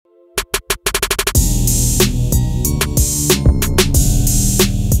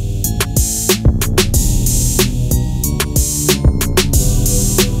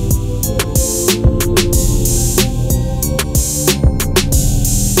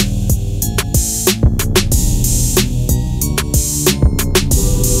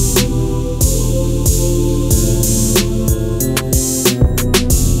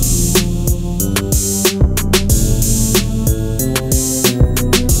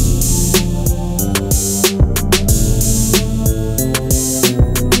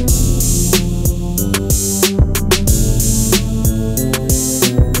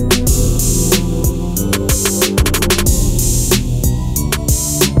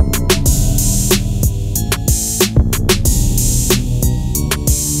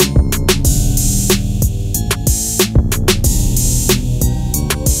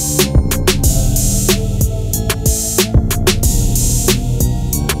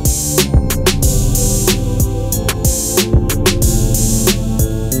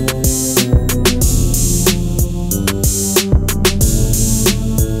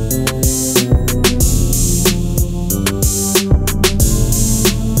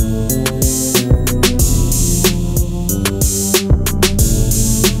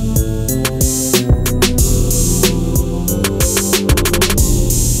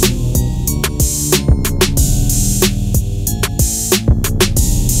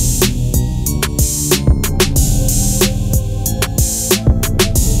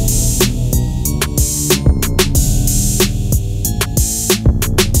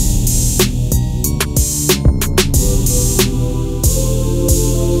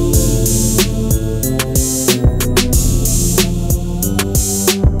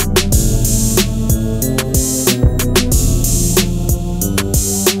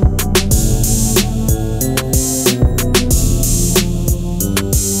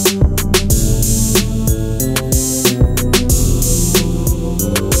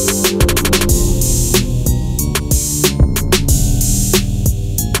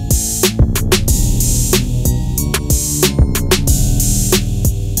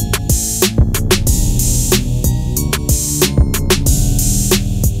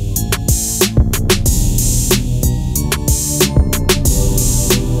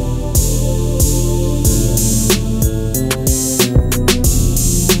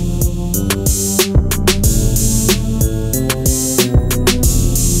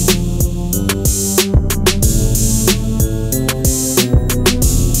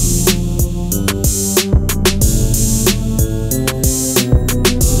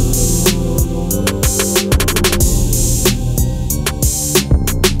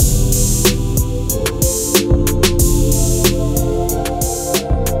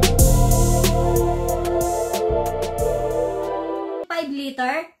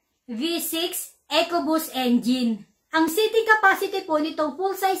V6 EcoBoost engine. Ang seating capacity po nitong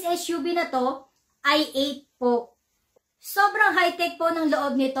full-size SUV na to ay 8 po. Sobrang high-tech po ng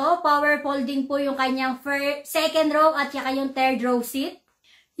loob nito. Power folding po yung kanyang second row at saka yung third row seat.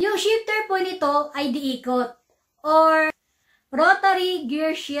 Yung shifter po nito ay diikot or rotary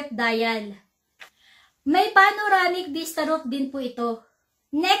gear shift dial. May panoramic vista roof din po ito.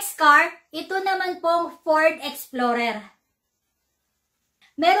 Next car, ito naman pong Ford Explorer.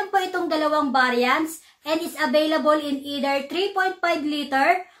 Meron po itong dalawang variants and is available in either 3.5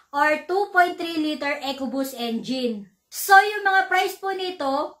 liter or 2.3 liter EcoBoost engine. So, yung mga price po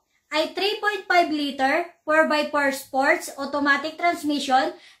nito ay 3.5 liter 4x4 sports automatic transmission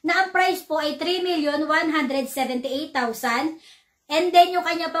na ang price po ay 3,178,000. And then, yung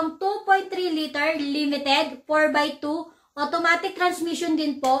kanya pang 2.3 liter limited 4x2 automatic transmission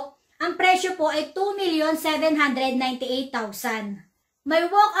din po, ang presyo po ay 2,798,000. May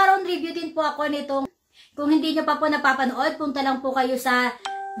walk-around review din po ako nitong. Kung hindi nyo pa po napapanood, punta lang po kayo sa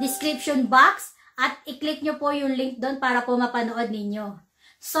description box at i-click nyo po yung link doon para po mapanood ninyo.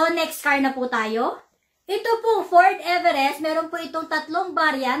 So, next car na po tayo. Ito po, Ford Everest. Meron po itong tatlong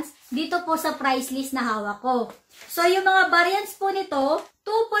variants dito po sa price list na hawak ko. So, yung mga variants po nito,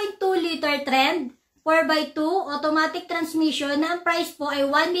 2.2 liter trend, 4x2 automatic transmission na ang price po ay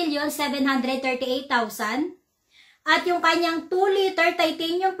 1,738,000. At yung kanyang 2 liter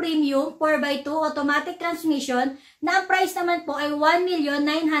titanium premium 4x2 automatic transmission na ang price naman po ay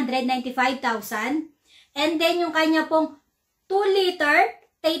 1,995,000. And then yung kanya pong 2 liter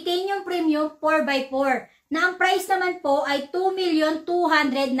titanium premium 4x4 na ang price naman po ay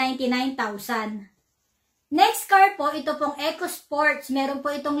 2,299,000. Next car po, ito pong EcoSports. Meron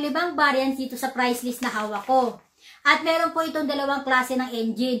po itong 5 variants dito sa price list na hawak ko. At meron po itong dalawang klase ng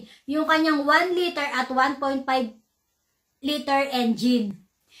engine. Yung kanyang 1 liter at 1.5 liter engine.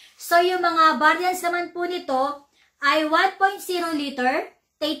 So, yung mga variants naman po nito ay 1.0 liter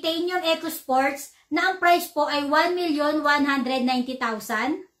titanium EcoSports na ang price po ay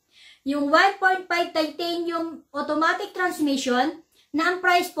 1,190,000. Yung 1.5 titanium automatic transmission na ang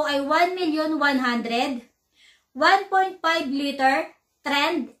price po ay 1,100,000. 1.5 liter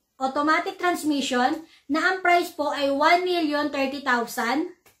trend automatic transmission na ang price po ay 1,030,000.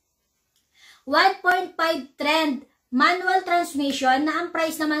 1.5 trend manual transmission na ang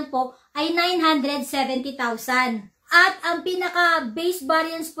price naman po ay 970,000. At ang pinaka-base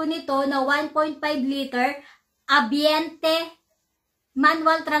variance po nito na 1.5 liter Ambiente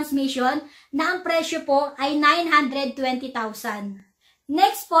manual transmission na ang presyo po ay 920,000.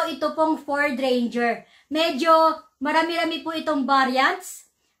 Next po, ito pong Ford Ranger. Medyo marami-rami po itong variants.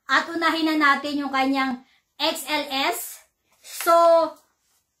 At unahin na natin yung kanyang XLS. So,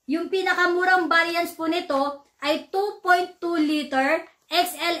 yung pinakamurang variance po nito ay 2.2 liter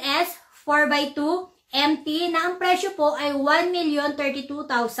XLS 4x2 empty na ang presyo po ay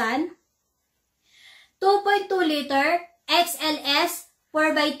 1,032,000. 2.2 liter XLS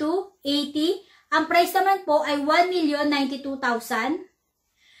 4x2 80, ang price naman po ay 1,092,000.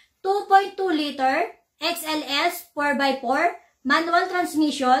 2.2 liter XLS 4x4 manual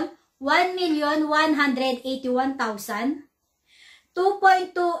transmission 1,181,000.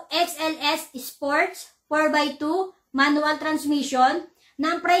 2.2 XLS Sports 4x2 manual transmission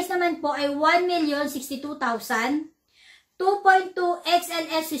na ang price naman po ay 1,062,000. 2.2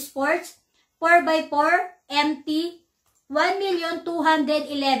 XLS Sports 4x4 empty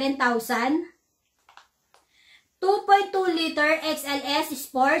 1,211,000. 2.2 liter XLS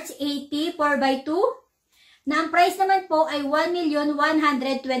Sports 80 4x2 na ang price naman po ay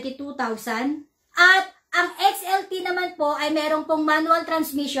 1,122,000. At ang XLT naman po ay merong pong manual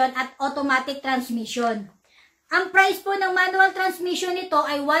transmission at automatic transmission. Ang price po ng manual transmission nito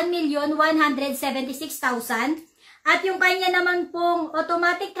ay 1,176,000 at yung kanya naman pong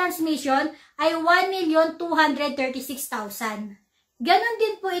automatic transmission ay 1,236,000. Ganon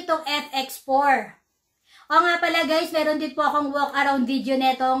din po itong FX4. O nga pala guys, meron din po akong walk around video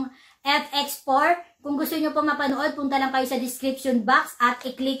netong FX4. Kung gusto nyo po mapanood, punta lang kayo sa description box at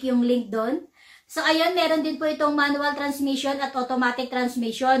i-click yung link doon. So, ayan, meron din po itong manual transmission at automatic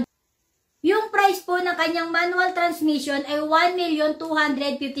transmission. Yung price po ng kanyang manual transmission ay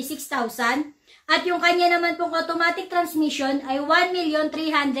 1,256,000 at yung kanya naman pong automatic transmission ay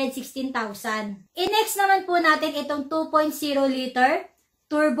 1,316,000. I-next naman po natin itong 2.0 liter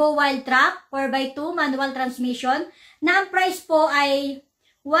turbo wild track 4x2 manual transmission na ang price po ay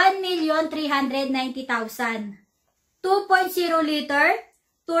 1,390,000. 2.0 liter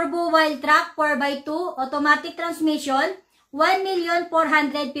turbo wild track 4x2 automatic transmission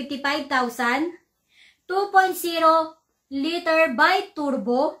 1,455,000. 2.0 liter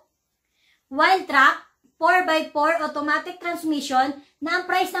bi-turbo wild track, 4x4 automatic transmission na ang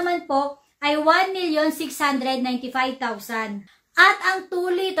price naman po ay 1,695,000. At ang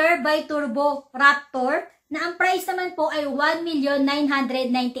 2-liter bi-turbo Raptor na ang price naman po ay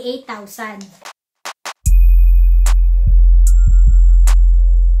 1,998,000.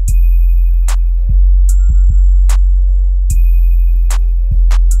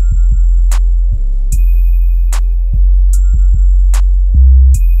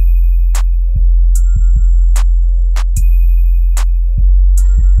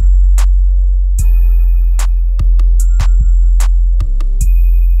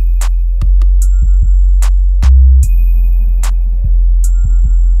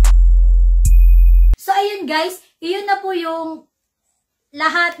 Guys, iyon na po yung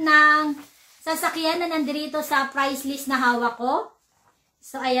lahat ng sasakyan na nandito sa price list na hawak ko.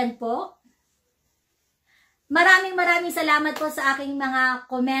 So, ayan po. Maraming salamat po sa aking mga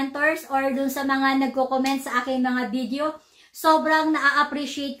commenters or dun sa mga nagko-comment sa aking mga video. Sobrang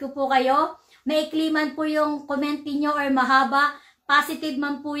na-appreciate ko po kayo. Maikli man po yung comment niyo or mahaba, positive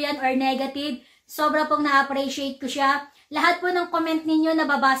man po yan or negative. Sobra pong na-appreciate ko siya. Lahat po ng comment ninyo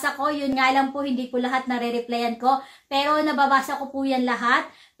nababasa ko, yun nga lang po hindi po lahat nare-replyan ko, pero nababasa ko po yan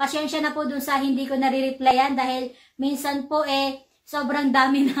lahat. Pasyensya na po dun sa hindi ko nare-replyan dahil minsan po sobrang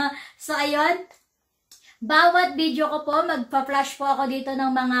dami na. So ayun, bawat video ko po magpa-flash po ako dito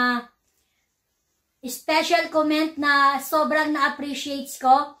ng mga special comment na sobrang na-appreciates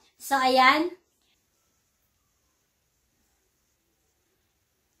ko. So ayan.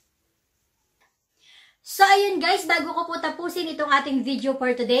 So, ayun guys, bago ko po tapusin itong ating video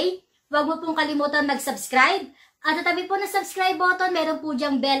for today, huwag mo pong kalimutan mag-subscribe. At sa tabi po ng subscribe button, meron po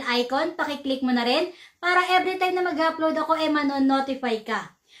diyang bell icon, pakiclick mo na rin para every time na mag-upload ako, manon-notify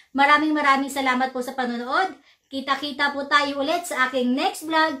ka. Maraming salamat po sa panonood. Kita-kita po tayo ulit sa aking next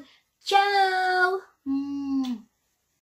vlog. Ciao!